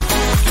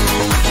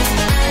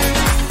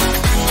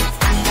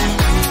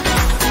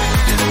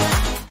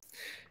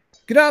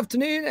Good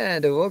afternoon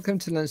and welcome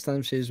to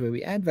Lunchtime Shares, where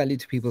we add value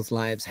to people's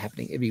lives,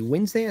 happening every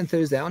Wednesday and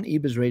Thursday on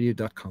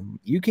eBizRadio.com.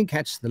 You can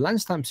catch the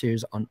Lunchtime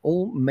Series on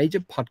all major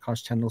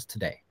podcast channels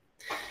today.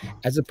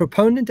 As a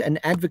proponent and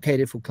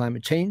advocate for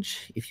climate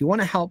change, if you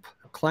want to help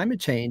climate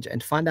change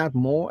and find out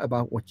more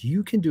about what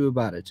you can do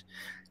about it,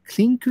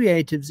 Clean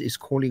Creatives is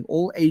calling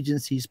all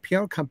agencies,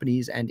 PR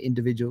companies, and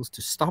individuals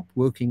to stop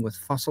working with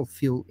fossil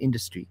fuel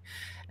industry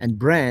and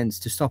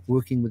brands to stop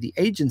working with the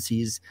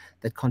agencies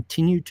that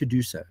continue to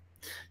do so.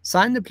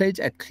 Sign the pledge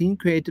at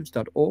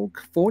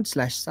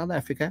cleancreatives.org/South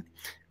Africa.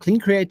 Clean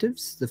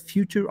Creatives, the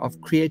future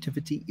of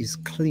creativity is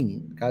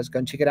clean. Guys, go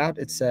and check it out.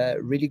 It's a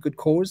really good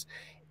cause,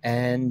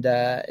 and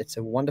it's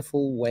a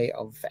wonderful way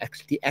of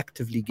actually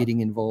actively getting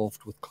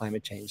involved with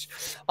climate change.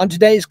 On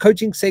today's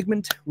coaching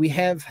segment, we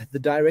have the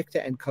director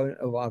and co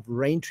of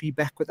Raintree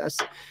back with us.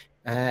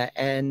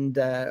 And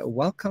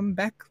welcome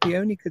back,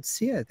 Leonie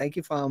Kutsia. Thank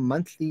you for our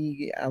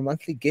monthly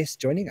guest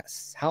joining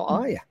us. How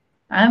are you?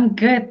 I'm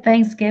good.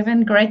 Thanks,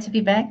 Kevin. Great to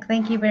be back.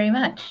 Thank you very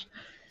much.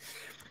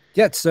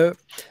 Yeah, so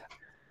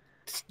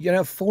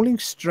falling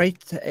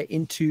straight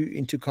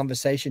into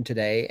conversation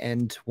today,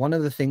 and one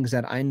of the things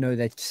that I know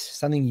that's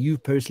something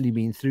you've personally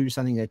been through,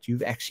 something that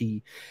you've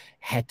actually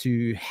had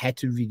to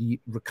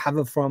really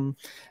recover from,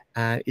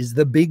 is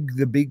the big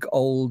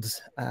old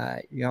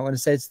I want to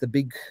say it's the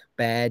big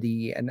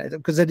baddie, and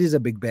because it is a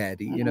big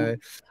baddie,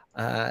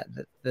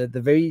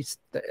 the very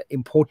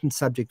important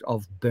subject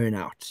of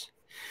burnout.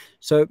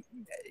 So,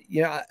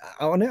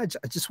 I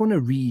just want to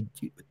read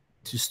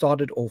to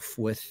start it off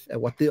with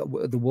what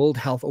the World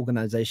Health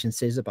Organization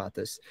says about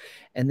this,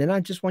 and then I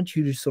just want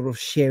you to sort of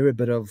share a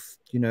bit of,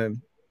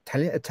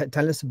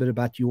 tell us a bit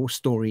about your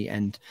story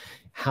and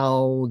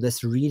how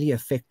this really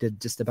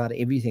affected just about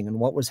everything and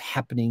what was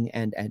happening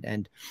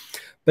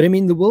but I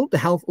mean, the World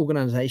Health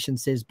Organization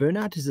says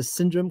burnout is a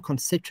syndrome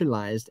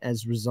conceptualized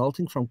as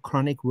resulting from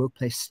chronic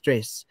workplace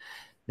stress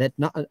that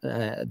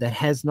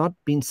has not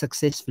been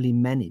successfully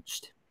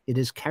managed. It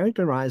is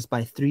characterized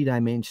by 3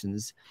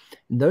 dimensions,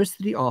 and those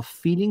 3 are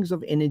feelings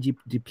of energy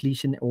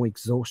depletion or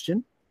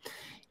exhaustion,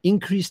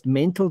 increased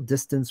mental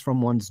distance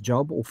from one's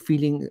job or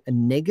feeling a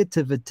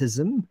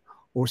negativism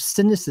or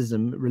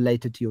cynicism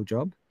related to your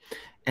job,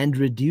 and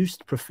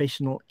reduced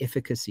professional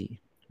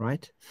efficacy,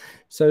 right?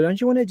 So don't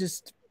you want to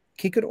just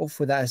kick it off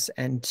with us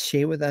and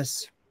share with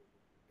us,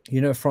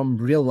 from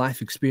real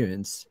life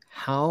experience,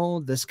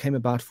 how this came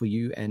about for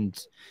you and,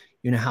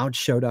 how it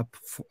showed up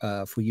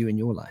for you in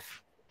your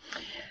life?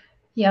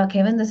 Yeah,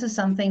 Kevin, this is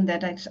something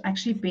that has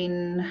actually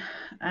been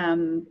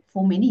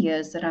for many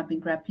years that I've been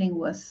grappling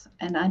with,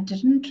 and I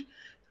didn't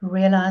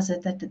realize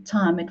it at the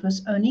time. It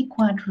was only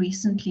quite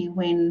recently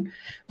when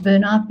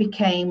burnout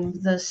became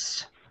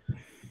this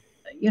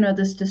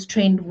this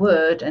trend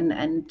word,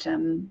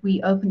 and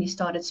we openly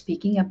started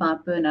speaking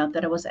about burnout,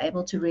 that I was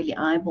able to really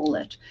eyeball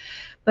it.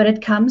 But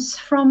it comes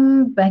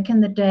from back in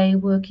the day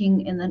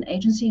working in an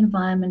agency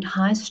environment,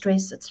 high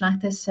stress. It's like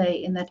they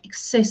say, in that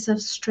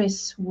excessive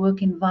stress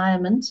work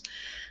environment.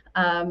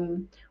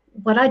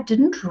 What I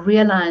didn't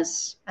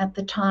realize at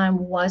the time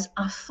was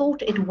I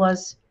thought it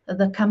was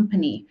the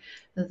company,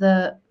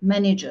 the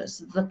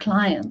managers, the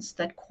clients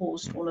that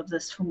caused all of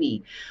this for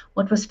me.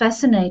 What was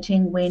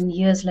fascinating, when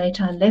years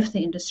later I left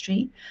the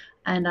industry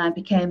and I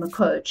became a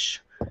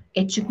coach,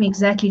 it took me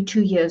exactly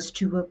 2 years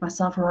to work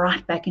myself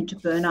right back into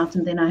burnout,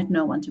 and then I had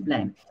no one to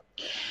blame.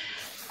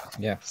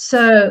 Yeah.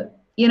 So,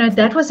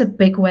 that was a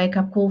big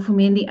wake-up call for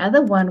me. And the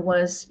other one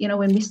was,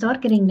 when we start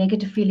getting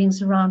negative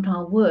feelings around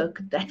our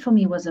work, that for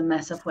me was a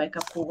massive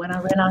wake-up call, when I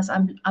realized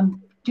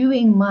I'm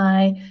doing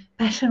my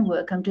passion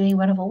work. I'm doing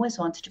what I've always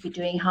wanted to be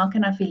doing. How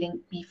can I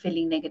be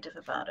feeling negative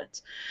about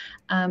it?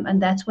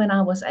 And that's when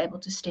I was able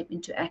to step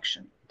into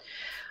action.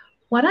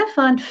 What I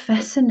find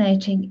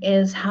fascinating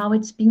is how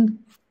it's been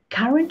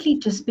currently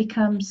just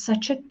become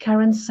such a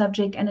current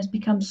subject, and it's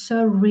become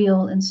so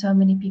real in so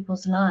many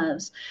people's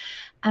lives.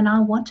 And I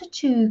wanted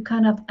to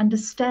kind of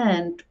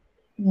understand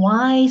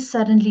why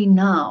suddenly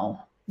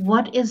now,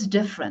 what is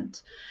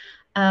different?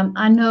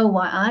 I know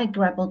why I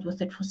grappled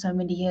with it for so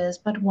many years,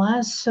 but why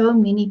are so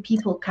many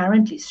people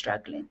currently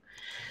struggling?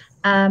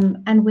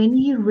 And when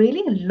you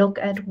really look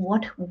at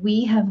what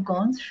we have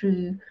gone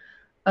through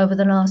over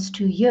the last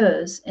 2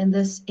 years in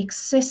this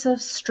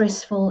excessive,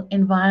 stressful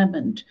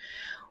environment,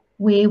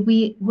 where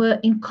we were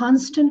in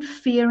constant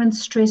fear and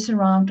stress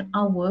around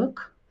our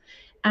work.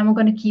 Am I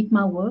going to keep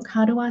my work?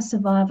 How do I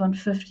survive on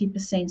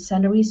 50%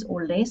 salaries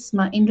or less?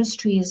 My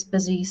industry is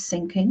busy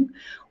sinking.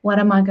 What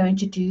am I going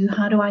to do?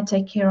 How do I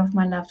take care of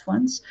my loved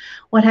ones?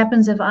 What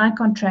happens if I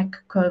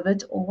contract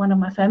COVID or one of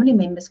my family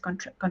members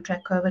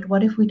contract COVID?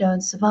 What if we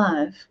don't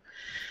survive?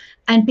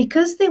 And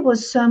because there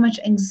was so much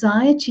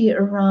anxiety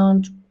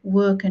around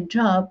work and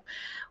job,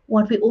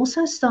 what we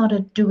also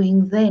started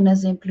doing then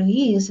as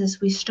employees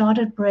is we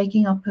started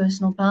breaking our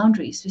personal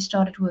boundaries. We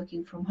started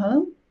working from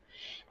home.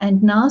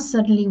 And now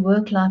suddenly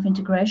work-life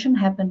integration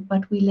happened,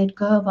 but we let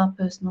go of our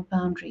personal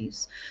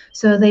boundaries.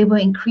 So they were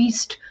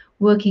increased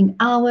working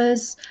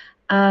hours.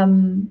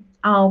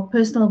 our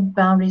personal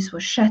boundaries were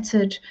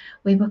shattered.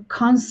 We were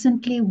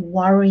constantly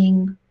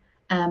worrying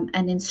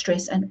and in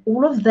stress, and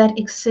all of that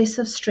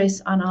excessive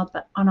stress on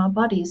our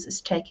bodies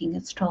is taking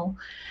its toll.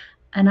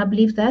 And I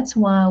believe that's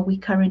why we're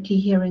currently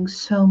hearing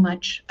so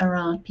much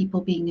around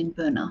people being in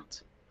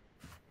burnout.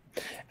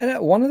 And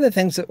one of the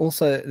things that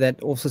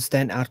also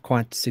stand out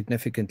quite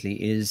significantly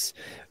is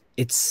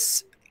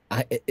it's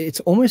it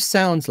almost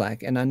sounds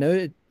like, and I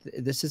know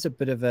this is a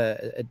bit of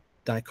a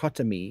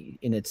dichotomy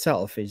in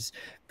itself, is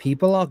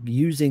people are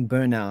using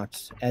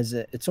burnout as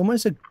it's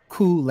almost a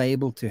cool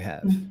label to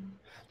have.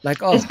 Like,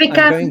 It's oh, I'm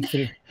become going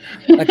through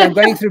like I'm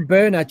going through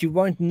burnout. You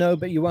won't know,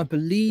 but you won't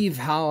believe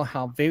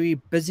how very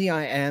busy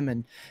I am,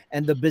 and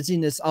the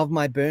busyness of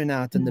my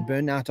burnout and the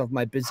burnout of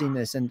my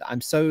busyness. And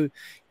I'm so,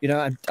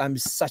 I'm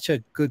such a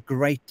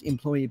great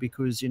employee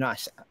because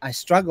I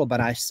struggle, but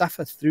I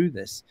suffer through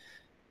this.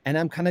 And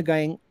I'm kind of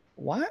going,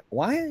 why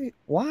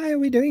are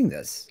we doing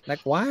this? Like,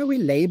 why are we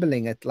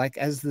labeling it like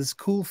as this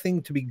cool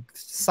thing to be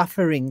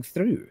suffering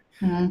through?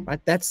 mm.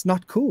 Right? That's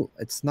not cool.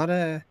 It's not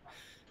a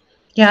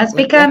Yeah,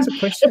 like that's a it's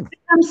question.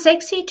 become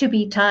sexy to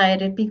be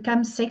tired. It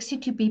becomes sexy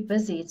to be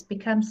busy. It's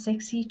become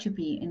sexy to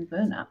be in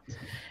burnout.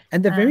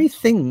 And Um, the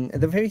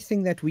very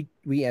thing that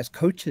we as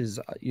coaches,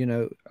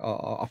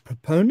 are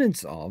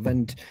proponents of,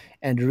 and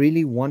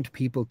really want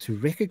people to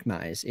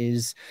recognize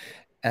is,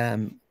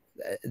 um,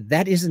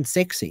 that isn't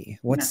sexy.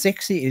 What's no,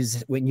 sexy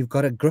is when you've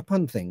got a grip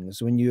on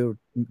things, when you're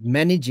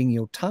managing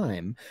your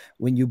time,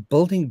 when you're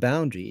building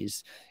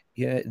boundaries.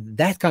 Yeah,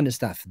 that kind of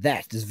stuff.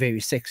 That is very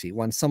sexy.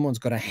 When someone's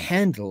got a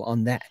handle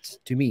on that,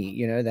 to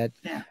me, that.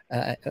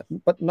 yeah.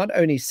 But not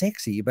only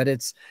sexy, but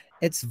it's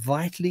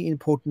vitally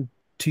important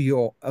to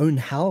your own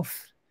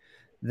health,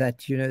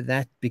 that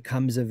that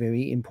becomes a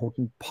very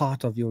important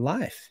part of your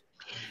life.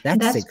 And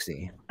That's that's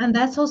sexy. and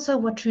that's also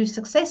what true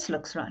success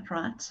looks like,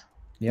 right?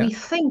 Yeah, We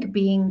think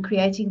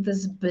creating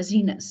this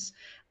busyness,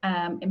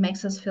 it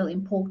makes us feel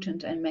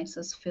important and makes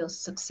us feel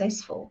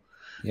successful,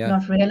 yeah.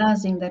 not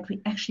realizing that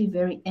we're actually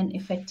very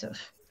ineffective,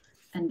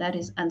 and that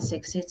is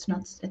unsexy.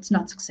 It's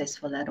not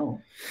successful at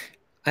all.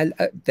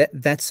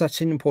 That's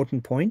such an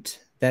important point,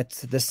 that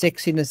the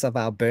sexiness of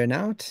our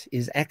burnout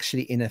is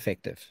actually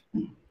ineffective.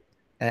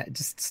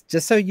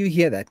 Just so you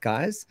hear that,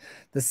 guys,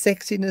 the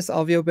sexiness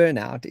of your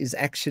burnout is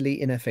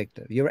actually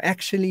ineffective. You're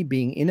actually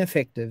being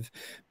ineffective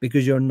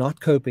because you're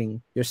not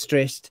coping. You're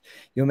stressed.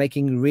 You're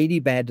making really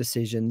bad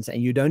decisions,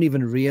 and you don't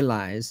even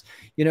realize.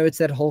 It's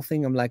that whole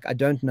thing. I'm like, I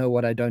don't know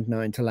what I don't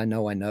know until I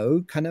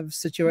know kind of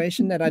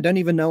situation, that I don't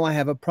even know I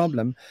have a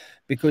problem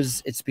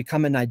because it's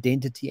become an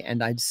identity,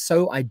 and I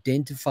so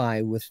identify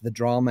with the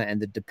drama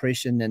and the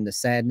depression and the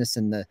sadness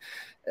and the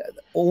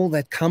all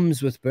that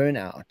comes with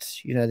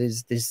burnout.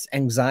 There's this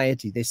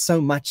anxiety, there's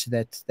so much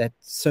that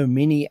so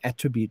many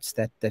attributes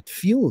that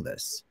fuel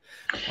this,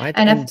 right?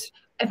 And And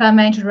if I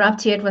may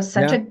interrupt here, it was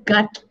such yeah, a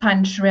gut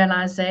punch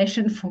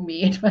realization for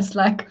me. It was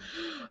like,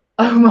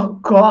 oh my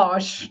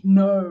gosh,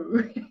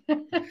 no.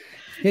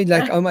 yeah,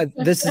 like, oh my,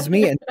 this is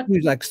me. And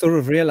you like sort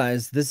of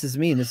realize, this is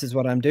me, and this is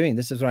what I'm doing,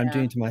 this is what I'm Yeah.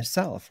 doing to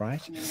myself,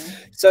 right?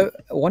 Mm. So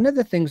one of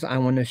the things I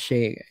want to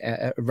share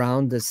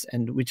around this,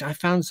 and which I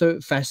found so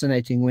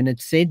fascinating, when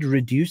it said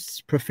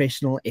reduced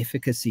professional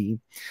efficacy.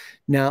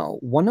 Now,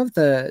 one of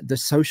the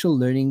social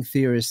learning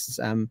theorists,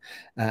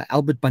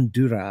 Albert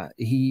Bandura,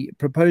 he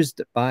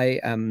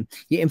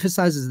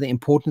emphasizes the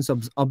importance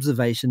of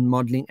observation,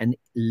 modeling, and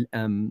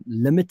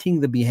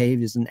limiting the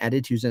behaviors and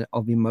attitudes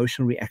of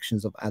emotional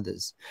reactions of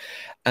others.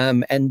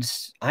 And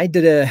I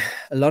did a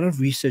lot of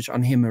research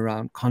on him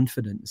around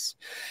confidence.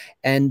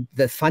 And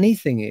the funny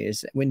thing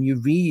is, when you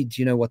read,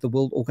 what the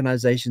World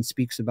Organization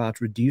speaks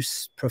about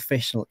reduced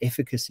professional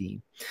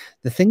efficacy,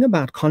 the thing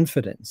about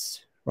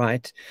confidence,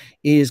 right,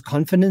 is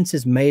confidence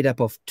is made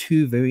up of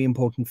two very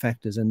important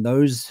factors, and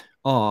those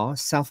are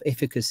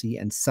self-efficacy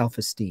and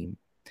self-esteem.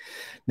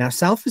 Now,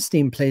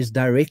 self-esteem plays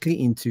directly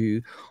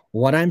into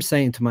what I'm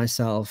saying to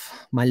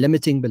myself, my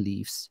limiting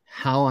beliefs,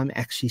 how I'm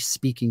actually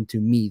speaking to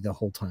me the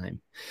whole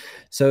time.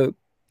 So,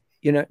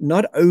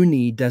 not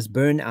only does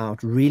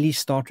burnout really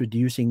start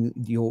reducing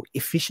your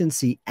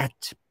efficiency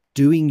at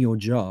doing your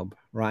job,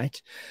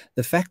 right?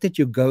 The fact that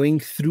you're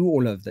going through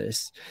all of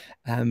this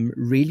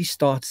really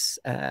starts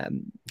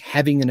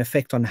having an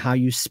effect on how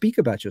you speak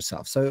about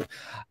yourself. So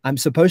I'm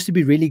supposed to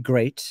be really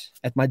great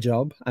at my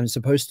job. I'm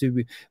supposed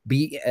to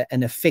be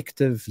an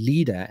effective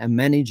leader, a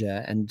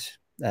manager, and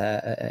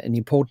an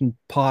important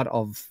part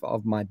of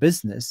my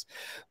business,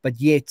 but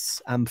yet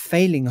I'm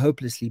failing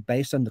hopelessly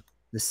based on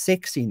the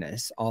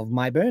sexiness of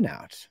my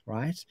burnout,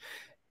 right?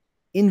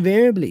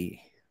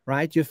 Invariably,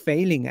 right? You're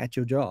failing at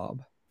your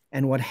job.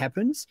 And what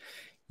happens?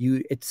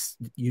 You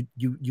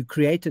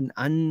create an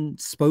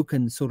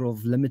unspoken sort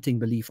of limiting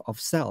belief of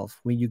self,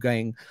 where you're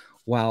going,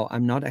 wow,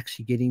 I'm not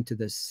actually getting to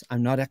this.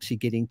 I'm not actually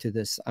getting to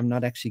this. I'm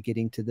not actually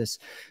getting to this.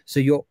 So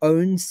your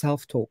own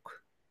self-talk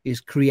is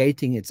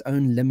creating its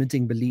own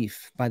limiting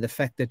belief by the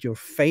fact that you're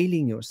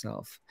failing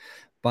yourself,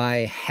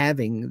 by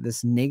having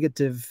this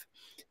negative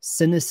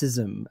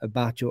cynicism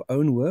about your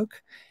own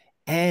work.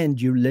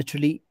 and you're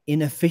literally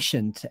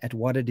inefficient at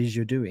what it is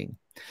you're doing.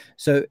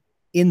 So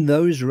in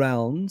those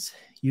realms,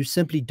 you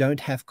simply don't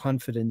have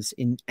confidence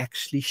in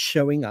actually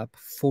showing up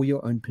for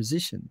your own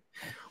position,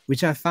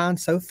 which I found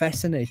so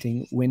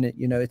fascinating when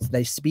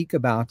they speak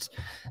about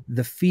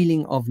the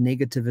feeling of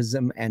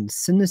negativism and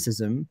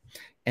cynicism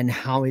and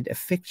how it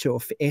affects your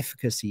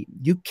efficacy.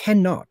 You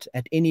cannot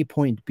at any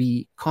point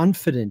be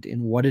confident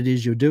in what it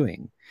is you're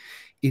doing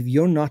if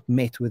you're not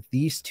met with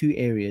these two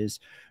areas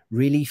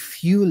really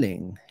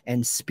fueling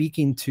and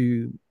speaking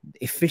to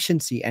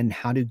efficiency and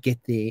how to get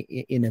there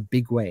in a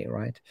big way,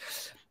 right?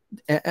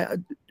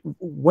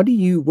 What do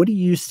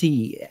you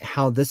see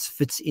how this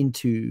fits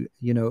into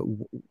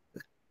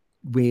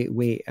where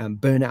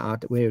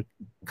burnout, where it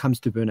comes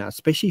to burnout,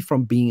 especially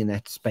from being in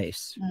that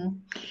space?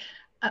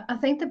 I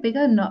think the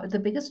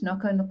biggest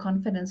knock on the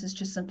confidence is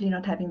just simply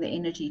not having the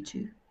energy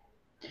to.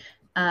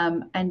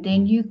 And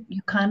then you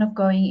kind of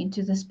going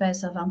into the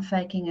space of I'm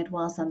faking it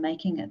whilst I'm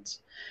making it.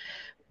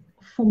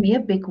 For me, a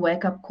big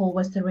wake up call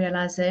was the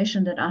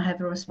realization that I have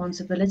a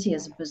responsibility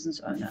as a business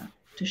owner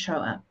to show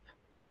up.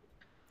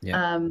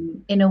 Yeah.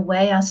 In a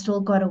way, I still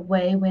got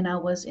away when I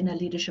was in a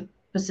leadership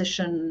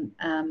position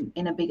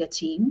in a bigger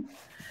team.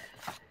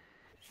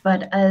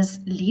 But as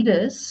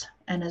leaders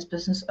and as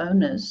business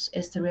owners,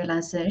 is the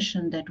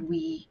realization that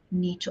we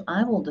need to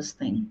eyeball this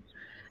thing,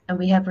 and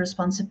we have a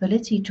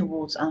responsibility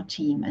towards our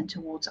team and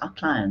towards our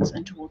clients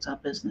and towards our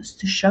business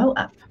to show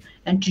up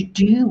and to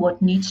do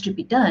what needs to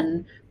be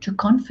done to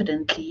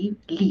confidently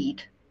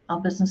lead our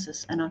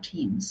businesses and our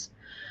teams.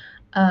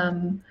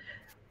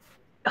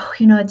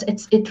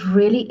 It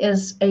really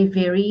is a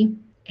very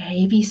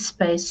heavy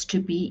space to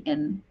be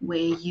in, where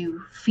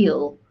you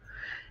feel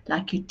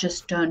like you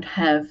just don't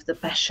have the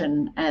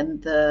passion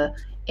and the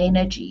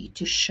energy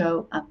to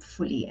show up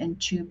fully and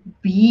to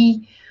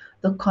be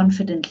the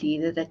confident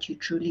leader that you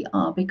truly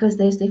are, because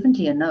there's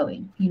definitely a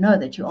knowing. You know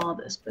that you are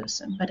this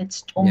person, but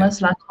it's Yeah.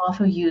 almost like half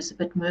of you is a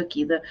bit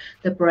murky. The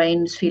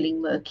brain's feeling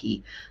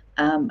murky,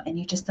 and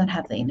you just don't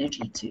have the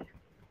energy to.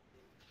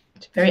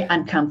 It's a very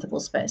uncomfortable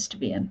space to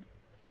be in.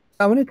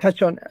 I want to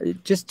touch on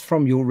just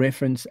from your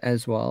reference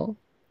as well.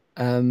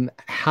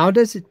 How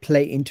does it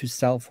play into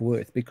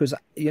self-worth? Because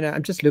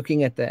I'm just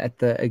looking at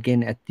the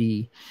again at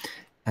the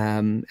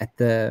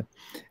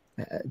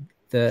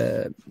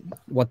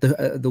what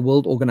the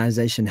World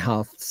Organization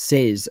Health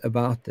says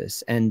about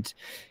this, and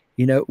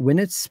when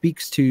it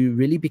speaks to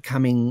really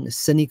becoming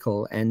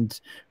cynical and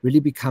really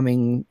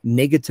becoming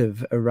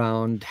negative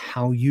around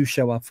how you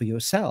show up for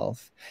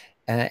yourself,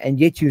 and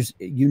yet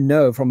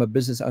from a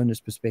business owner's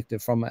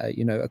perspective, from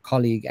a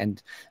colleague,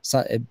 and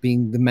so,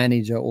 being the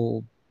manager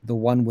or the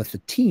one with the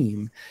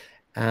team,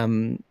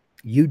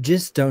 you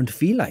just don't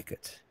feel like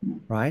it,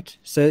 right?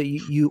 So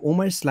you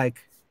almost like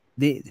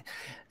the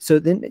so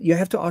then you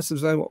have to ask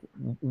yourself,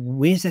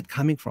 where's that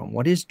coming from?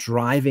 What is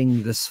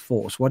driving this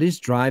force? What is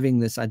driving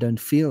this? I don't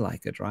feel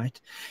like it,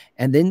 right?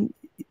 And then,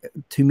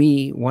 to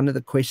me, one of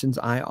the questions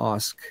I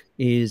ask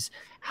is,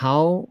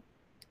 how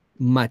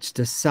much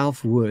does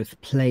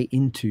self-worth play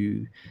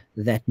into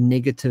that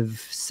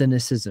negative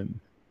cynicism,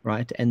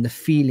 right? And the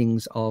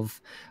feelings of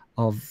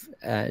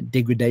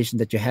degradation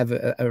that you have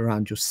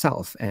around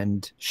yourself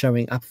and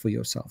showing up for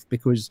yourself,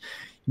 because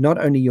not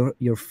only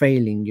you're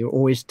failing, you're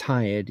always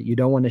tired, you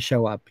don't want to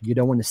show up, you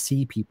don't want to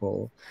see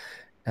people.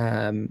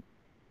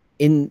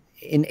 In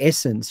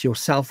essence, your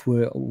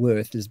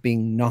self-worth is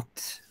being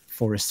knocked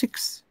for a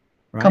six,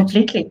 right?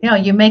 Completely. Yeah,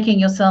 you're making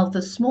yourself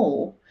this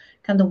small.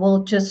 Can the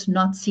world just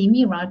not see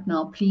me right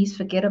now? Please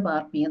forget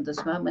about me in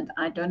this moment.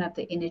 I don't have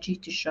the energy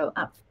to show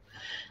up.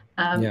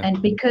 Yeah.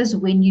 And because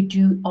when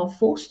you are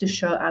forced to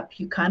show up,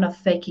 you kind of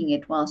faking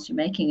it whilst you're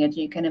making it.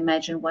 You can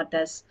imagine what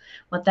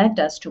that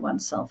does to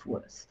one's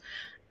self-worth.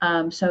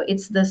 So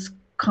it's this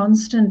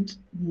constant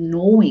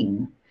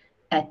gnawing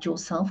at your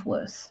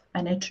self-worth,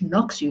 and it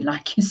knocks you,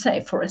 like you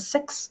say, for a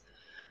six.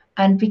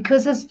 And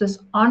because it's this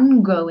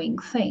ongoing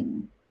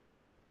thing,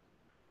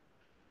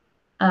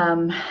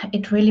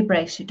 it really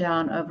breaks you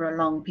down over a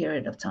long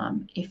period of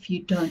time if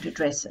you don't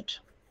address it.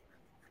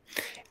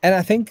 And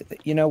I think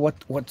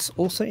what's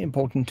also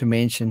important to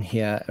mention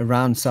here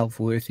around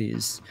self-worth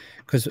is,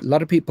 because a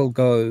lot of people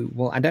go,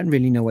 well, I don't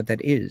really know what that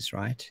is,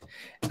 right?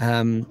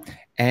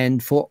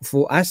 And for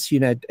us,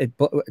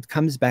 it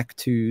comes back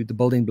to the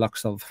building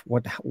blocks of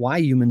why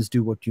humans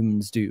do what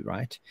humans do,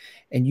 right?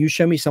 And you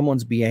show me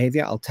someone's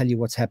behavior, I'll tell you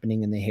what's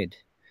happening in their head,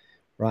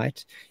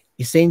 right?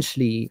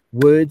 Essentially,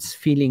 words,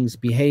 feelings,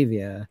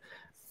 behavior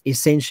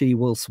essentially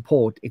will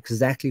support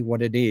exactly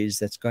what it is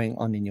that's going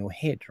on in your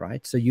head,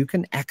 right? So you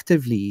can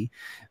actively,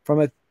 from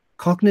a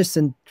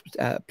cognizant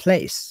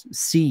place,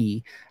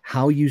 see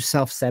how you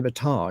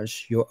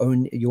self-sabotage your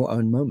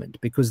own moment,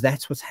 because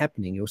that's what's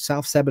happening. Your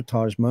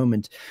self-sabotage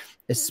moment,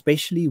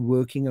 especially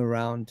working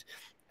around,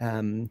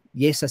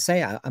 yes, I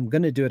say I'm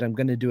going to do it, I'm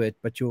going to do it,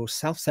 but your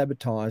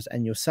self-sabotage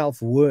and your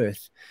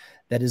self-worth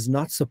that is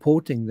not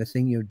supporting the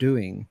thing you're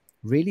doing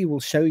really will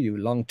show you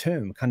long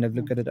term. Kind of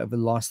look at it over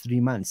the last 3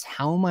 months.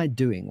 How am I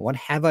doing? What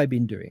have I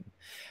been doing?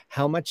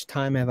 How much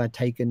time have I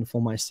taken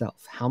for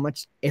myself? How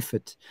much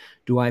effort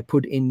do I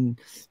put in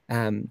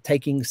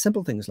taking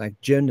simple things like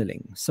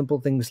journaling,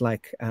 simple things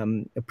like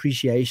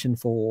appreciation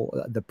for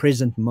the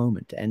present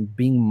moment, and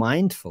being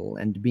mindful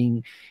and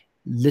being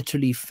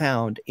literally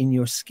found in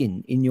your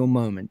skin, in your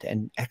moment,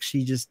 and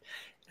actually just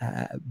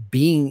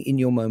being in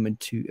your moment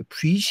to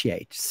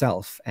appreciate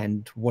self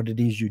and what it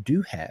is you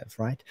do have,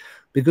 right?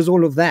 Because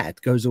all of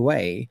that goes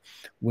away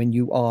when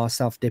you are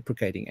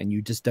self-deprecating and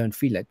you just don't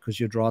feel it because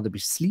you'd rather be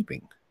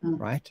sleeping, Mm.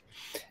 right?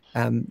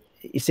 And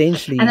the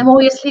Essentially,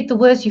 more you sleep, the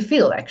worse you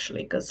feel,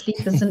 actually, because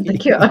sleep isn't the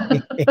cure.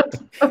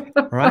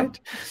 right?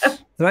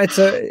 Right.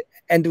 So,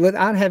 and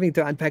without having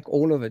to unpack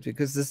all of it,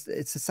 because this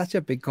it's such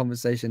a big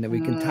conversation that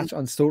we can Mm, touch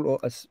on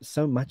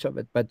so much of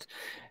it. But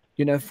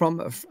I'm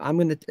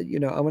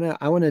gonna,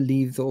 I want to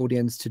leave the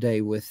audience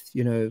today with,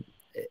 the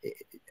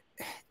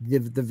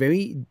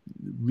very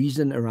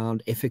reason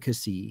around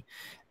efficacy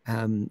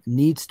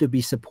needs to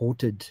be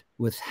supported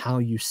with how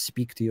you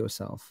speak to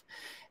yourself.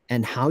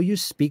 And how you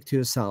speak to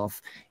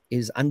yourself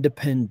is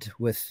underpinned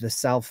with the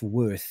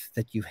self-worth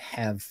that you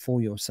have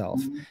for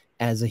yourself mm.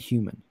 as a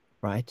human,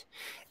 right?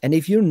 And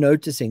if you're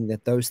noticing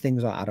that those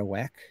things are out of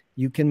whack,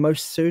 you can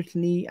most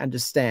certainly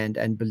understand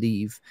and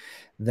believe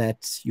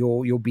that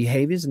your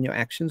behaviors and your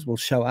actions will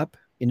show up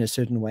in a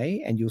certain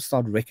way, and you'll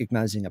start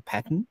recognizing a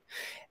pattern,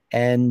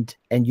 and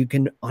you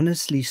can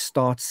honestly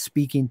start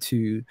speaking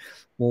to,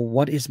 well,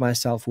 what is my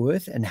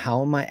self-worth and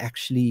how am I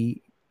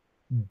actually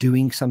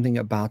doing something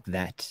about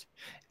that?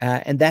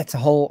 And that's a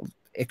whole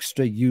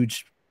extra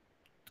huge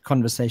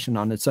conversation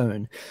on its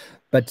own.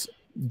 But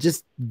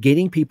just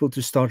getting people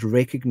to start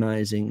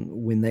recognizing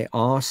when they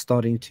are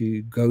starting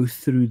to go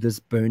through this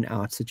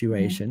burnout Mm.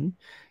 situation,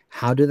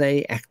 how do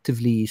they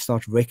actively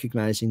start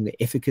recognizing the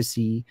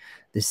efficacy,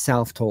 the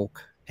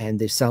self-talk, and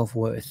their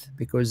self-worth?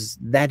 Because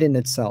that in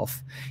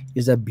itself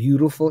is a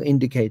beautiful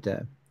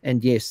indicator.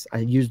 And yes, I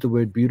use the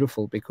word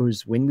beautiful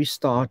because when we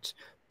start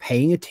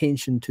paying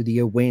attention to the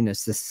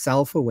awareness, the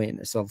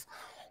self-awareness of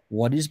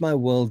what is my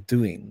world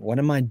doing? What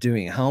am I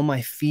doing? How am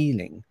I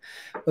feeling?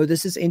 Oh,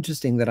 this is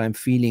interesting that I'm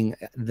feeling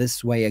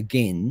this way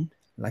again.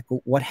 Like,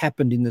 what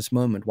happened in this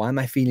moment? Why am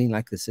I feeling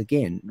like this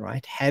again?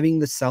 Right? Having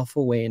the self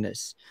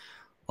awareness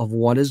of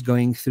what is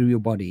going through your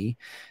body,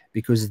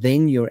 because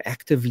then you're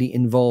actively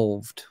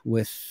involved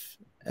with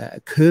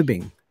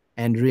curbing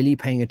and really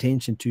paying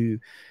attention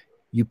to,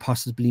 you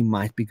possibly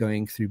might be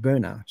going through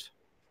burnout.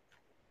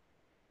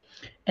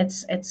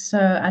 It's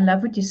I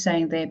love what you're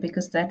saying there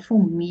because that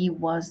for me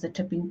was the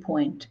tipping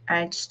point.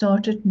 I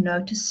started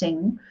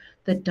noticing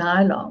the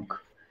dialogue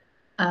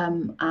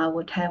I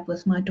would have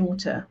with my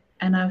daughter,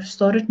 and I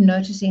started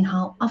noticing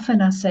how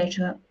often I say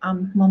to her,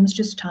 "Mom's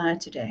just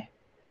tired today."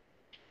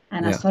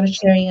 And I Yeah. started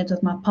sharing it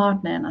with my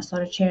partner, and I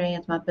started sharing it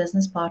with my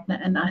business partner,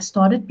 and I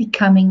started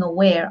becoming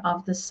aware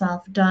of the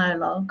self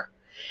dialogue.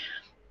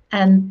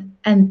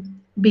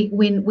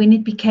 When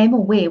it became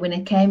aware, when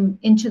it came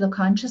into the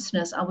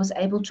consciousness, I was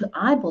able to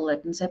eyeball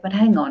it and say, "But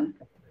hang on,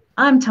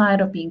 I'm tired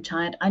of being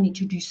tired. I need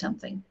to do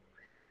something."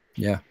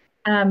 Yeah.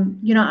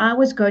 I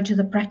always go to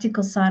the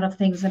practical side of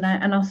things, and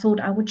I thought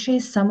I would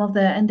share some of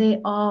the, and there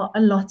are a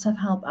lots of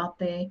help out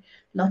there,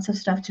 lots of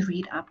stuff to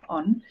read up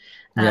on.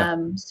 Yeah.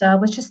 So I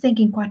was just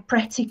thinking quite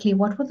practically,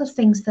 what were the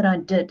things that I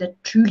did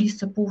that truly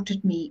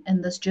supported me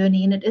in this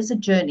journey? And it is a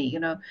journey.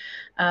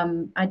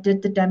 I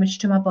did the damage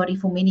to my body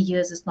for many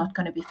years. It's not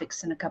going to be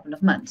fixed in a couple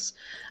of months.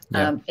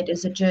 Yeah. It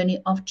is a journey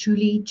of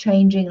truly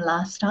changing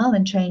lifestyle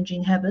and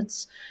changing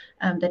habits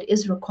that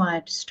is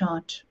required to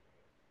start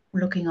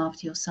looking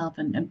after yourself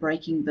and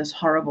breaking this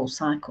horrible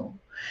cycle.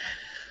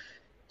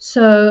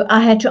 So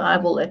I had to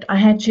eyeball it. I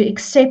had to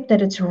accept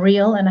that it's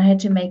real and I had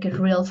to make it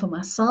real for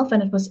myself.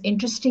 And it was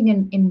interesting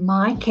in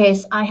my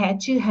case, I had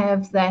to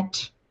have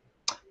that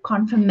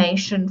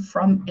confirmation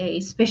from a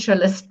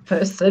specialist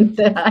person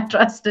that I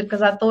trusted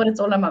because I thought it's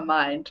all in my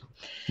mind.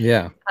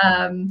 Yeah.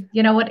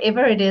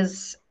 Whatever it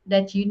is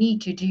that you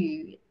need to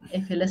do,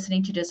 if you're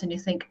listening to this and you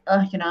think,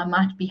 oh, I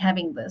might be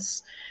having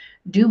this,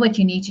 do what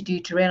you need to do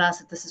to realize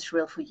that this is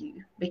real for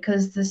you.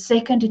 Because the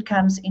second it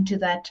comes into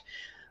that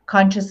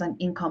conscious and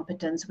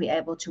incompetence, we're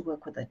able to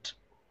work with it.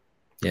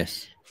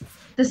 Yes.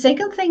 The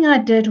second thing I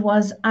did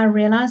was I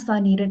realized I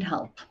needed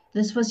help.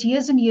 This was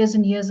years and years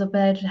and years of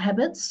bad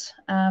habits.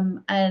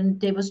 And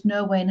there was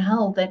no way in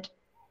hell that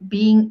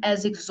being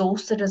as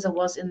exhausted as I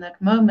was in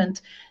that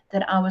moment,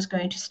 that I was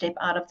going to step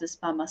out of this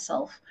by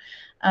myself.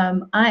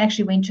 I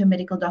actually went to a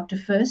medical doctor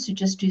first to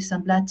just do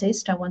some blood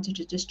test. I wanted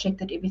to just check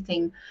that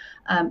everything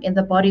in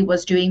the body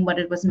was doing what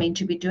it was meant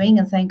to be doing,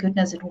 and thank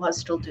goodness it was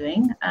still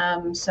doing.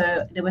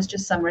 So there was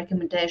just some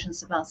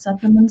recommendations about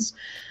supplements.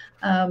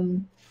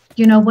 Um,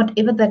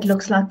 whatever that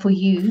looks like for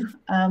you.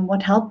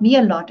 What helped me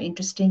a lot,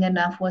 interesting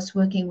enough, was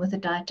working with a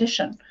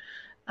dietitian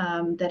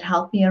that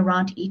helped me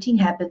around eating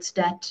habits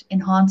that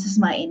enhances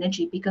my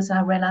energy because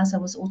I realized I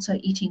was also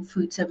eating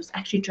food that was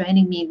actually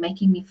draining me and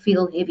making me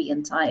feel heavy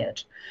and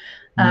tired.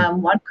 Mm.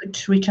 One could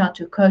reach out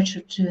to a coach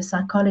or to a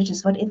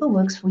psychologist, whatever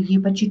works for you,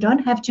 but you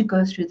don't have to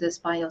go through this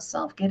by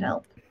yourself. Get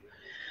help.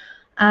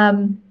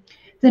 Um,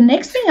 the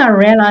next thing I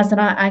realized,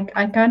 and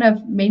I kind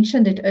of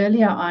mentioned it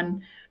earlier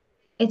on,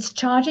 it's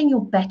charging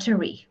your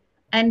battery,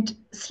 and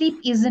sleep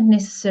isn't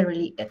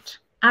necessarily it.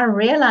 I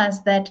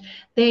realized that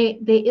there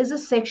is a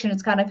section.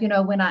 It's kind of,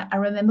 when I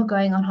remember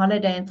going on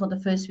holiday, and for the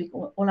first week,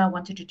 all I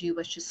wanted to do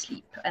was just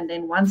sleep. And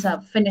then once I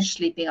finished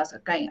sleeping, I was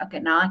like, going, okay,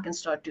 now I can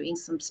start doing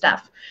some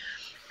stuff.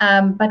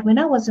 But when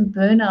I was in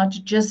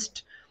burnout,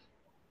 just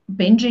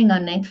binging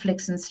on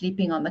Netflix and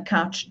sleeping on the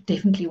couch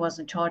definitely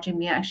wasn't charging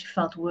me. I actually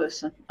felt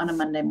worse on a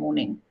Monday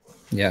morning.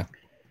 Yeah.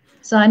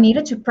 So I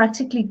needed to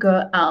practically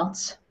go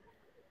out.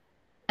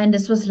 And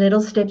this was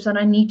little steps. And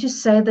I need to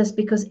say this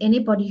because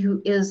anybody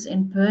who is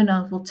in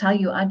burnout will tell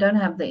you, I don't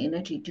have the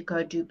energy to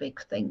go do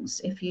big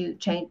things. If you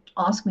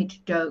ask me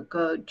to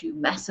go do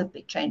massive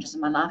big changes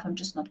in my life, I'm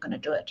just not going to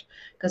do it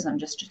because I'm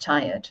just too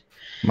tired.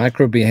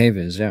 Micro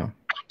behaviors. Yeah.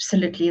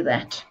 Absolutely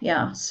that.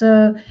 Yeah.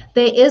 So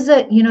there is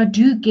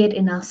do get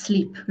enough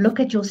sleep. Look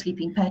at your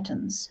sleeping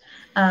patterns,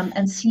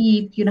 and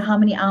see, how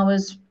many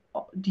hours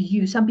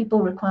some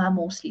people require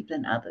more sleep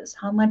than others.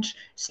 How much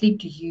sleep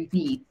do you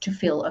need to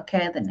feel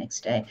okay the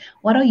next day?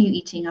 What are you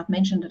eating? I've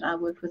mentioned that I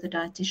worked with a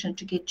dietitian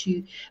to get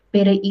to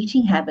better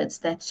eating habits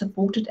that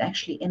supported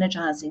actually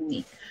energizing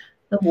me.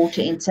 The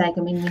water intake,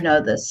 I mean, we know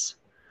this.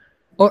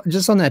 Well,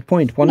 just on that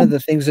point, one of the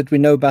things that we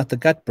know about the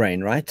gut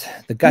brain, right?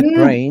 The gut Mm,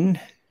 brain,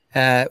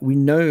 we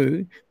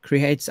know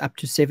creates up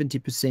to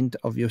 70%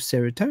 of your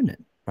serotonin,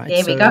 right?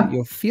 there we So go.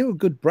 your feel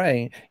good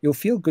brain, your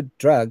feel good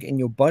drug in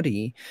your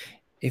body,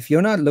 if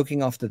you're not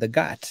looking after the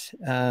gut,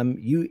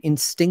 you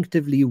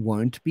instinctively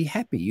won't be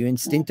happy. You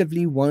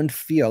instinctively won't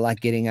feel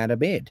like getting out of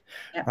bed,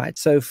 Yeah. right?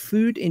 So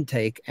food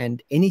intake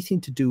and anything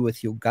to do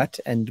with your gut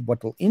and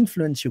what will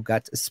influence your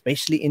gut,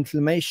 especially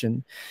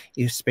inflammation,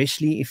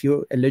 especially if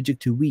you're allergic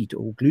to wheat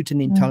or gluten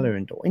Mm,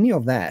 intolerant or any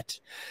of that,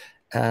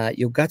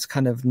 your gut's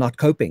kind of not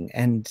coping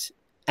and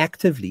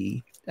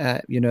actively,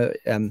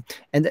 and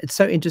it's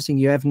so interesting.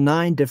 You have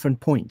 9 different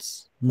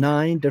points,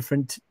 9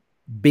 different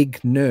big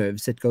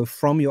nerves that go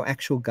from your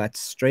actual gut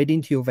straight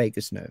into your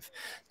vagus nerve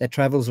that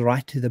travels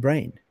right to the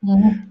brain,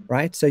 mm.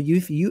 right? So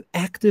you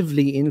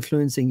actively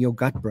influencing your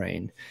gut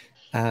brain,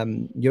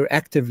 you're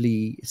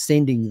actively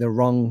sending the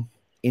wrong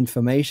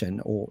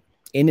information or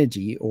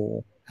energy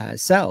or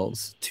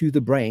cells to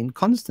the brain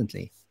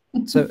constantly.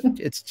 So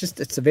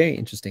it's a very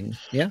interesting.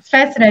 Yeah.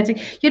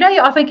 Fascinating. You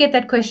often get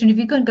that question, if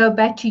you can go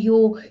back to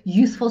your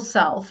youthful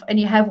self and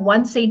you have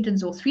one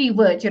sentence or 3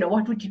 words,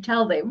 what would you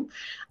tell them?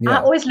 I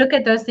Yeah. always look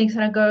at those things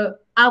and I go,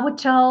 I would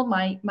tell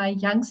my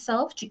young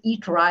self to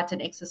eat right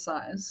and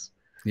exercise.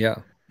 Yeah.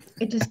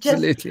 It is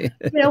just, Absolutely.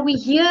 we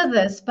hear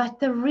this, but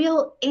the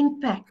real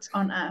impact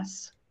on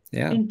us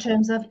Yeah. in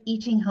terms of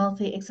eating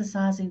healthy,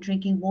 exercising,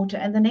 drinking water.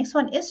 And the next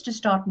one is to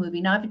start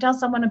moving. Now, if you tell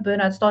someone a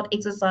burnout, start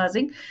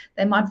exercising,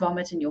 they might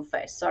vomit in your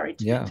face. Sorry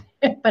to be Yeah.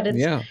 there, but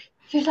Yeah.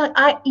 you're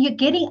like, you're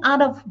getting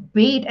out of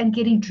bed and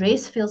getting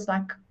dressed feels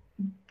like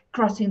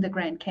crossing the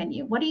Grand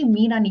Canyon. What do you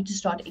mean I need to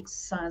start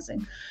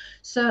exercising?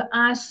 So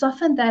I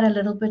soften that a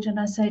little bit and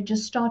I say,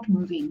 just start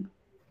moving.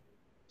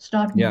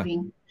 Start Yeah.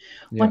 moving.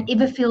 Yeah.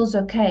 Whatever feels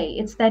okay.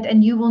 It's that,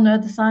 and you will know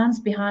the science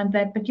behind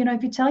that. But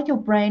if you tell your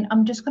brain,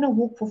 I'm just going to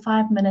walk for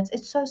 5 minutes,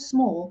 it's so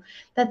small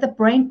that the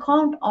brain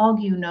can't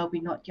argue, no,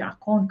 we're not, yeah, I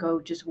can't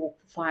go just walk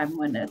for 5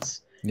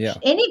 minutes. Yeah.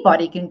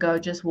 Anybody can go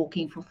just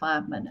walking for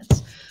 5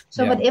 minutes.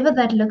 So Yeah. whatever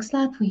that looks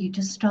like for you,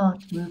 just start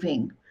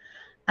moving.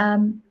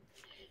 Um,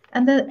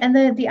 and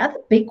the other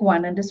big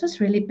one, and this was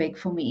really big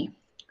for me,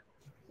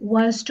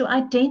 was to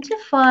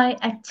identify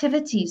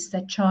activities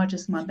that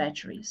charges my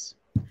batteries.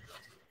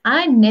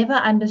 I never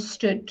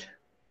understood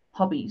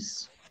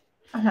hobbies.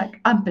 I'm like,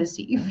 I'm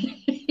busy.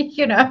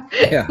 Yeah.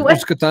 what,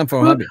 Who's got time for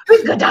a hobby?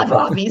 who's got time for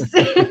hobbies?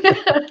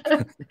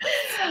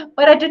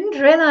 What I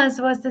didn't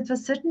realize was that for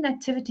certain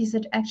activities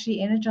that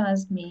actually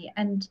energized me,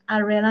 and I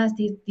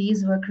realized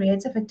these were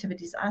creative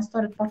activities. I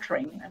started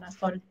pottering and I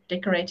started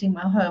decorating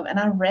my home, and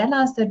I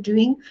realized that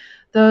doing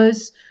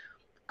those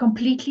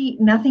completely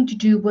nothing to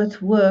do with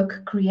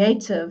work,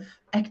 creative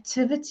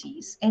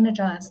activities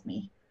energized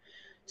me.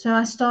 So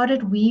I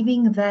started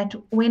weaving that.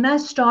 When I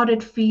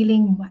started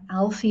feeling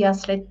healthy, I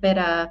slept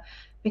better.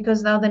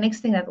 Because now the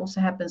next thing that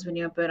also happens when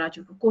you're in burnout,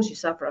 of course you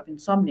suffer of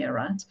insomnia,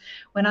 right?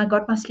 When I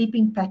got my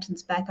sleeping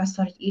patterns back, I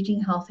started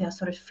eating healthy, I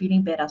started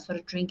feeling better, I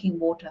started drinking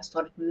water, I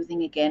started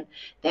moving again.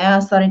 Then I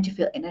started to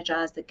feel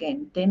energized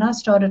again. Then I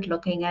started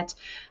looking at,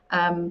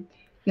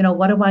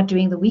 what am I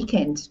doing the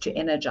weekend to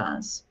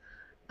energize?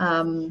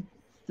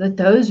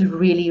 Those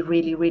really,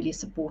 really, really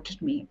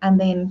supported me. And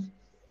then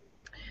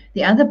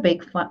the other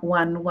big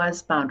one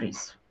was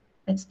boundaries.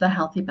 It's the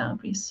healthy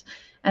boundaries.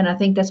 And I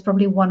think that's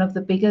probably one of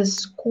the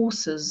biggest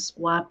causes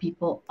why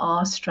people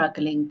are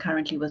struggling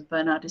currently with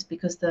burnout is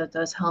because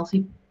those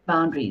healthy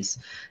boundaries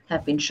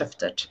have been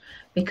shifted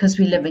because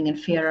we're living in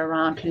fear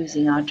around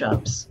losing our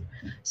jobs.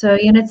 So,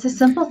 it's a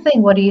simple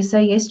thing. What do you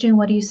say yes to and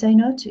what do you say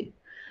no to?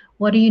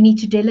 What do you need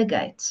to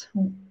delegate?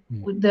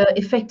 the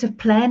effective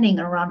planning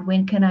around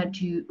when can I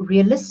do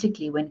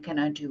realistically, when can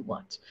I do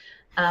what.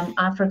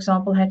 I, for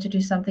example, had to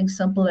do something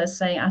simple as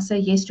saying, I say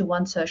yes to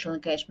one social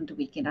engagement a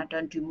week and I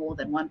don't do more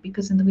than one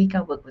because in the week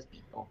I work with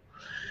people.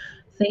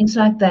 Things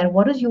like that.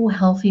 What does your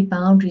healthy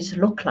boundaries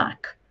look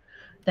like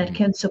that Mm.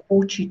 can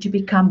support you to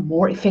become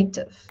more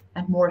effective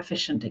and more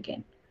efficient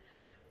again?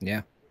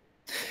 Yeah.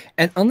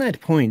 And on that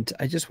point,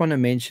 I just want to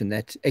mention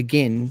that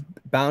again,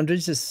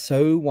 boundaries is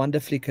so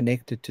wonderfully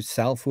connected to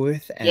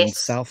self-worth and Yes,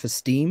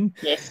 self-esteem,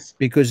 yes.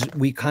 because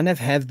we kind of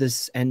have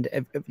this, and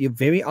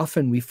very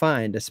often we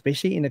find,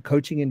 especially in a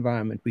coaching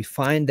environment, we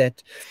find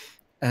that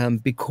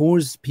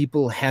because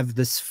people have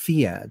this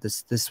fear,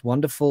 this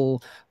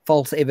wonderful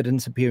false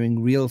evidence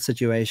appearing real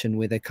situation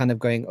where they're kind of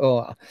going,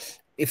 oh,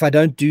 if I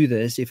don't do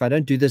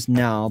this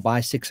now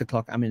by 6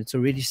 o'clock, I mean, it's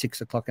already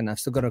 6 o'clock and I've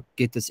still got to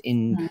get this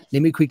in. Mm,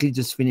 Let me quickly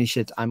just finish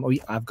it.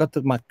 I've got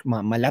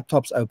my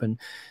laptop's open.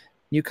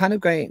 You're kind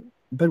of going,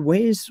 but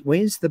where's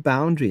the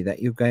boundary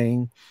that you're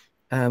going?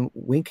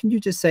 When can you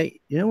just say,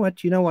 you know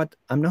what,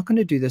 I'm not going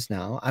to do this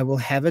now. I will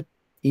have it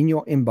in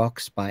your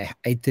inbox by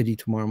 8:30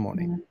 tomorrow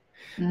morning,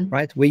 mm, mm,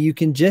 right? Where you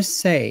can just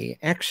say,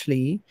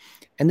 actually,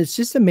 and it's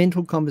just a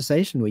mental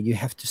conversation where you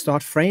have to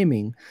start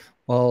framing,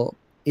 well,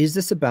 is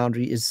this a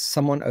boundary? Is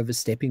someone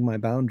overstepping my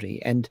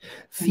boundary? And mm,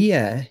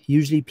 fear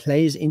usually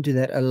plays into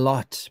that a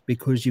lot,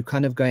 because you're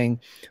kind of going,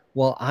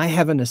 well, I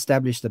haven't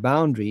established the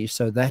boundary,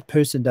 so that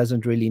person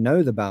doesn't really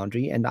know the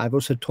boundary. And I've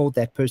also told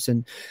that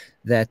person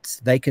that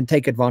they can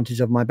take advantage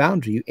of my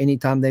boundary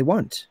anytime they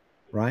want,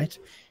 right?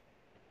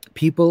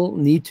 People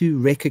need to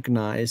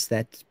recognize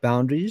that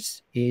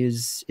boundaries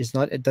is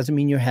not, it doesn't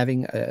mean you're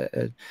having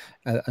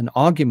an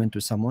argument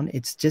with someone.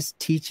 It's just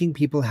teaching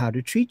people how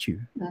to treat you.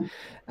 mm.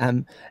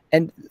 um,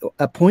 and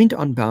a point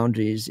on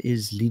boundaries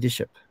is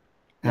leadership.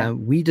 Yeah.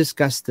 We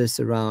discussed this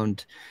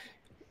around,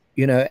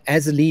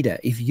 as a leader,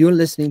 if you're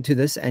listening to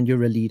this and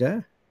you're a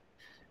leader,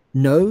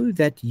 know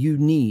that you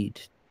need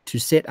to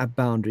set up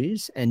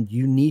boundaries, and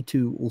you need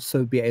to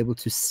also be able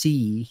to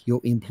see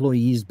your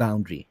employees'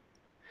 boundary.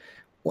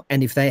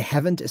 And if they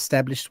haven't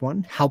established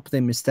one, help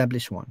them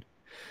establish one,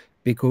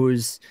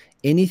 because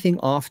anything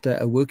after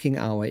a working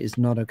hour is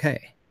not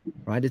okay,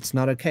 right? It's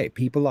not okay.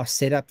 People are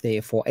set up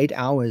there for 8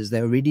 hours.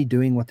 They're already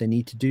doing what they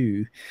need to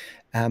do.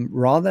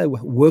 Rather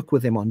work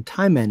with them on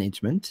time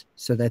management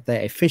so that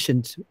they're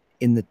efficient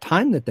in the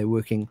time that they're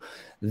working,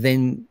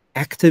 than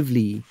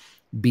actively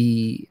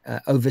be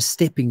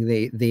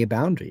overstepping their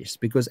boundaries.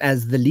 Because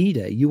as the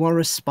leader, you are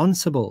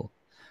responsible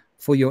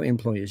for your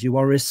employers. You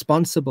are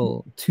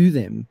responsible to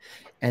them.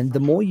 And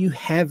the more you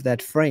have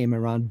that frame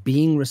around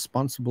being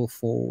responsible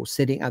for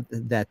setting up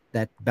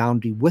that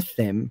boundary with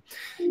them,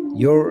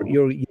 you're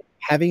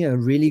having a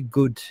really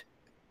good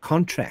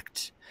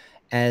contract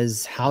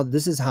as how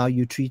this is how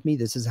you treat me,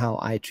 this is how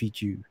I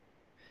treat you.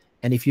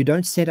 And if you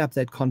don't set up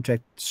that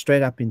contract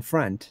straight up in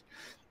front,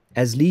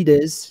 as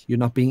leaders, you're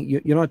not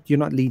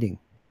leading.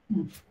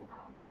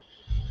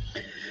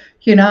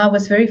 I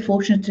was very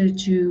fortunate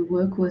to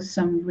work with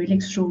some really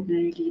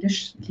extraordinary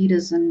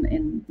leaders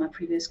in my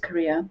previous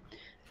career.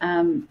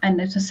 And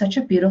it was such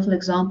a beautiful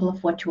example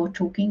of what you're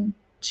talking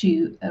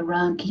to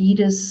around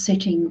leaders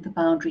setting the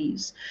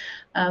boundaries.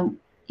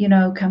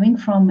 Coming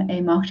from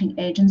a marketing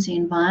agency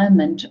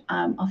environment,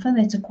 often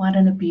there's quite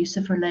an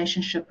abusive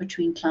relationship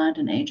between client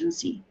and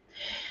agency.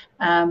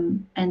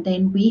 And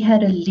then we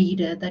had a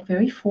leader that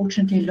very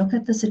fortunately looked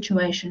at the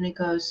situation and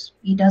goes,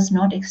 he does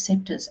not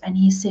accept us, and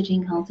he's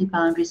setting healthy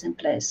boundaries in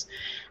place.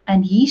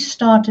 And he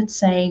started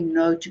saying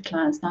no to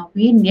clients. Now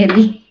we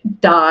nearly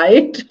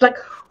died. Like,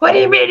 what do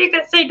you mean you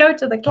can say no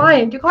to the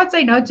client? You can't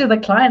say no to the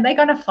client. They're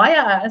going to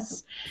fire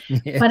us. But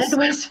it Yes.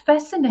 was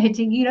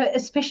fascinating,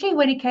 especially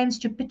when it comes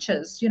to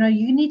pitches. You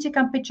need to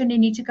come pitch and you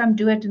need to come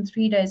do it in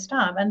 3 days'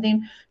 time. And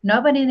then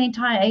nobody in the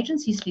entire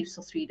agency sleeps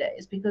for 3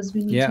 days because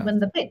we need to Yeah. win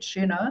the pitch.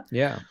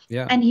 Yeah.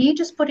 Yeah. And he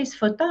just put his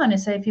foot down and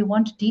said, if you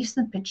want a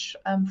decent pitch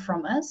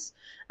from us,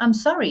 I'm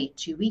sorry,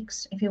 2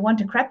 weeks. If you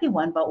want a crappy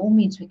one, by all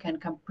means, we can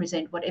come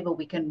present whatever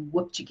we can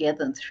whip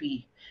together in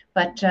three.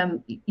 But,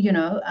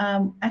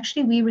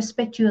 actually, we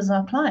respect you as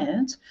our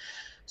client.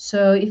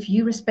 So if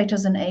you respect us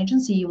as an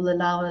agency, you will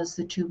allow us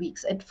the 2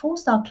 weeks. It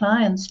forced our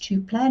clients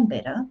to plan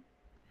better,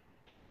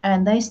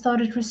 and they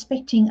started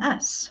respecting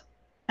us,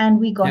 and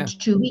we got Yeah.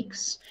 2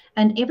 weeks.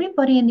 And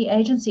everybody in the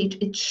agency,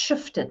 it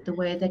shifted the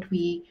way that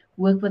we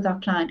work with our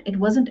client. It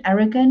wasn't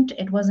arrogant,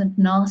 it wasn't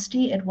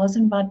nasty, it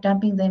wasn't about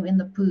dumping them in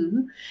the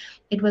poo.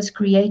 It was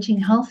creating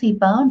healthy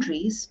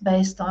boundaries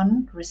based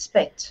on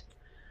respect.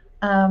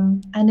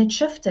 And it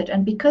shifted.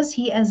 And because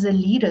he, as a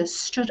leader,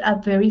 stood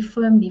up very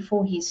firmly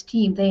for his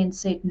team there and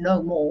said,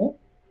 no more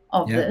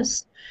of Yeah.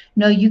 this.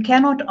 No, you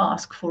cannot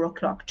ask 4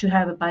 o'clock to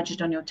have a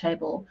budget on your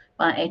table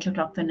by 8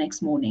 o'clock the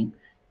next morning.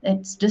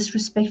 It's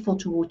disrespectful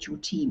towards your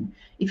team.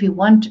 If you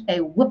want a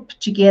whip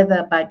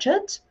together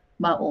budget,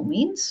 by all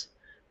means.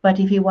 But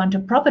if you want a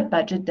profit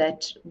budget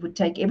that would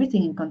take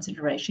everything in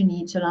consideration, you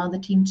need to allow the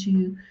team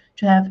to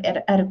have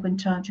adequate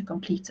time to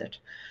complete it.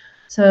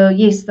 So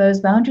yes, those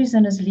boundaries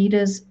and as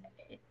leaders,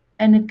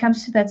 and it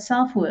comes to that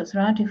self-worth,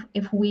 right?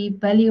 If we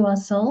value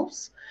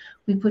ourselves,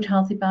 we put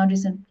healthy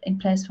boundaries in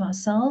place for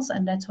ourselves,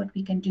 and that's what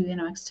we can do in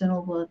our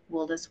external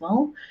world as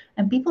well.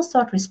 And people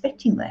start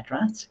respecting that,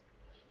 right?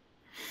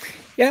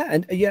 Yeah,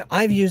 and yeah,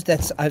 I've used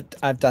that.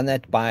 I've done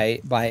that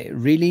by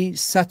really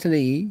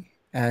subtly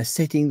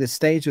setting the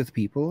stage with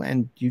people,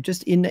 and you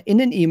just in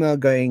an email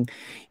going,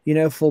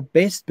 for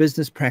best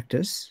business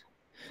practice,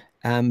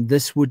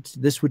 this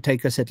would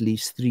take us at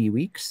least 3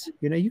 weeks.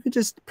 You could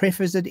just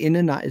preface it in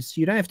a nice.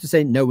 You don't have to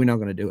say no, we're not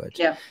going to do it.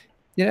 Yeah.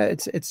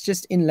 It's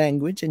just in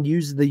language, and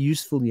use the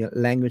useful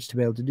language to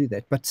be able to do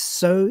that. But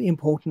so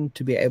important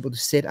to be able to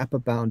set up a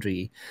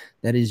boundary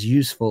that is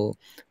useful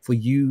for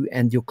you,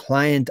 and your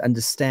client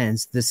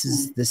understands this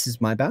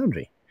is my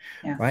boundary,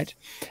 Yeah. right?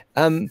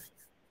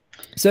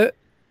 So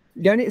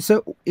Leonie,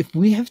 so if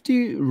we have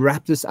to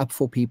wrap this up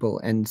for people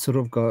and sort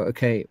of go,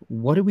 okay,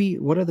 what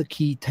are the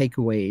key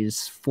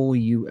takeaways for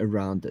you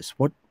around this?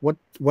 What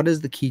is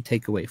the key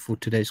takeaway for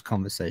today's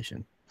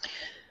conversation?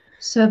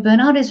 So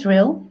burnout is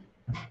real.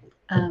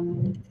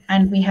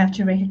 And we have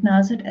to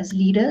recognize it as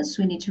leaders.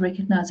 We need to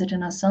recognize it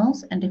in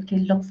ourselves and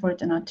definitely look for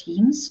it in our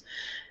teams.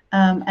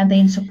 And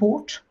then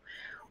support.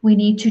 We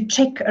need to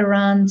check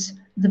around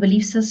the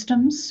belief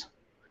systems.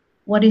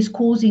 What is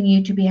causing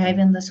you to behave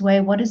in this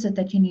way? What is it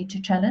that you need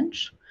to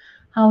challenge?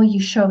 How are you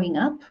showing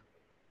up?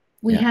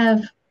 We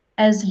have,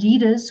 as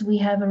leaders, we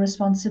have a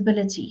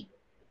responsibility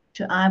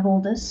to eyeball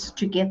this,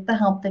 to get the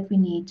help that we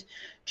need,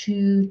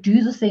 to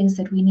do the things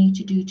that we need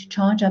to do to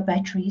charge our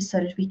batteries so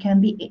that we can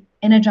be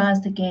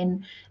energized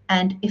again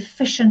and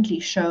efficiently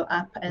show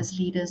up as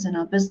leaders in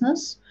our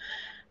business,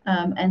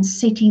 and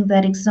setting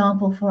that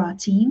example for our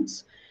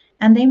teams.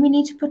 And then we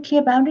need to put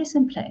clear boundaries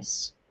in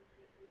place,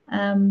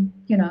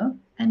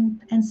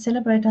 and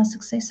celebrate our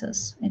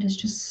successes. It is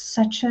just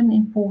such an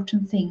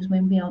important thing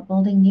when we are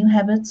building new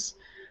habits,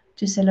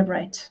 to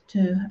celebrate,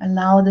 to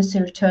allow the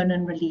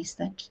serotonin release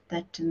that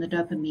and the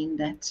dopamine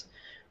that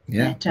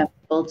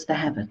builds the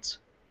habit.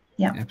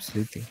 Yeah,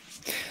 Absolutely.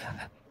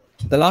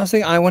 The last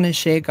thing I want to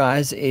share,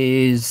 guys,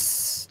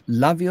 is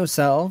love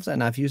yourselves.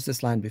 And I've used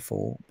this line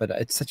before, but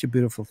it's such a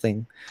beautiful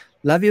thing.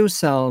 Love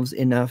yourselves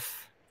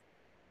enough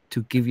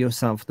to give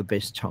yourself the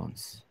best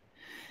chance.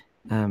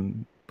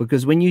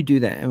 Because when you do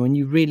that, and when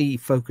you really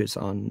focus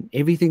on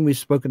everything we've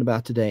spoken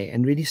about today,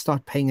 and really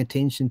start paying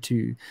attention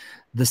to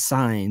the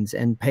signs,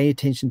 and pay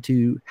attention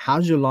to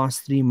how's your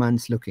last 3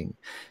 months looking,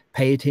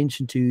 pay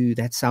attention to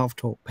that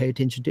self-talk, pay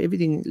attention to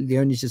everything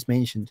Leonie's just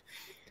mentioned.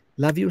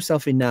 Love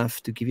yourself enough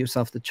to give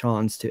yourself the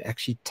chance to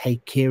actually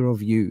take care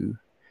of you.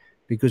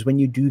 Because when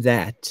you do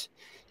that,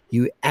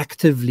 you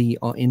actively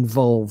are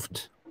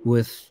involved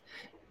with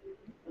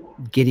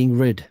getting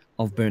rid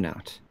of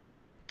burnout.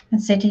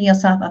 and setting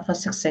yourself up for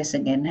success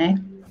again, hey?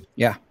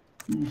 Yeah.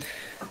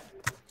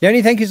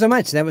 Leonie, thank you so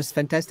much. That was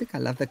fantastic. I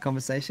love that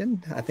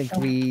conversation. I think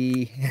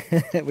we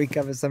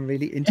covered some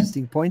really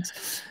interesting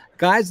points.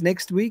 Guys,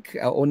 next week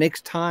or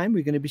next time,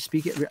 we're going to be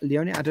speaking.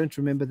 Leonie, I don't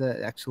remember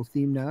the actual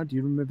theme now. Do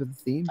you remember the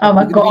theme? Oh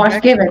my gosh,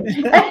 Kevin.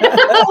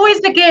 I always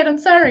forget. I'm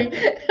sorry.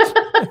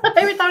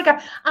 Every time I go,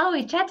 oh,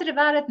 we chatted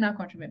about it. No, I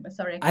can't remember.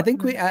 Sorry. I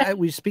think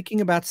we're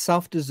speaking about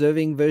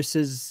self-deserving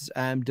versus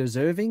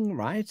deserving,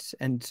 right?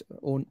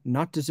 Or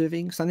not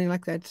deserving, something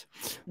like that.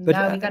 But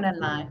no, we're going to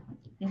lie.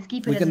 Let's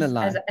keep it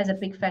as a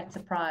big fat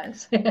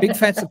surprise. Big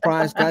fat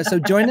surprise, guys. So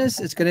join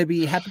us. It's going to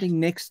be happening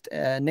next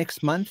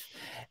month.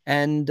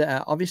 And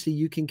obviously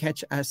you can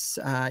catch us.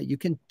 You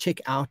can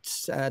check out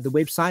the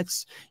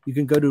websites. You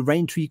can go to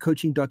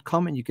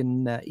raintreecoaching.com, and you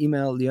can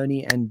email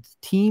Leonie and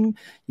team.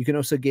 You can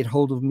also get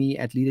hold of me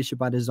at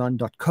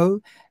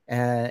leadershipbydesign.co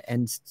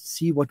and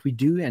see what we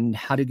do and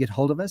how to get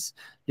hold of us.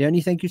 Leonie,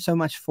 thank you so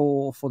much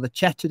for the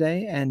chat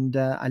today. And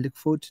I look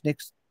forward to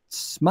next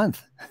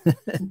month.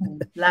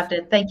 Loved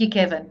it. Thank you,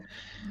 Kevin.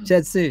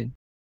 Chat soon.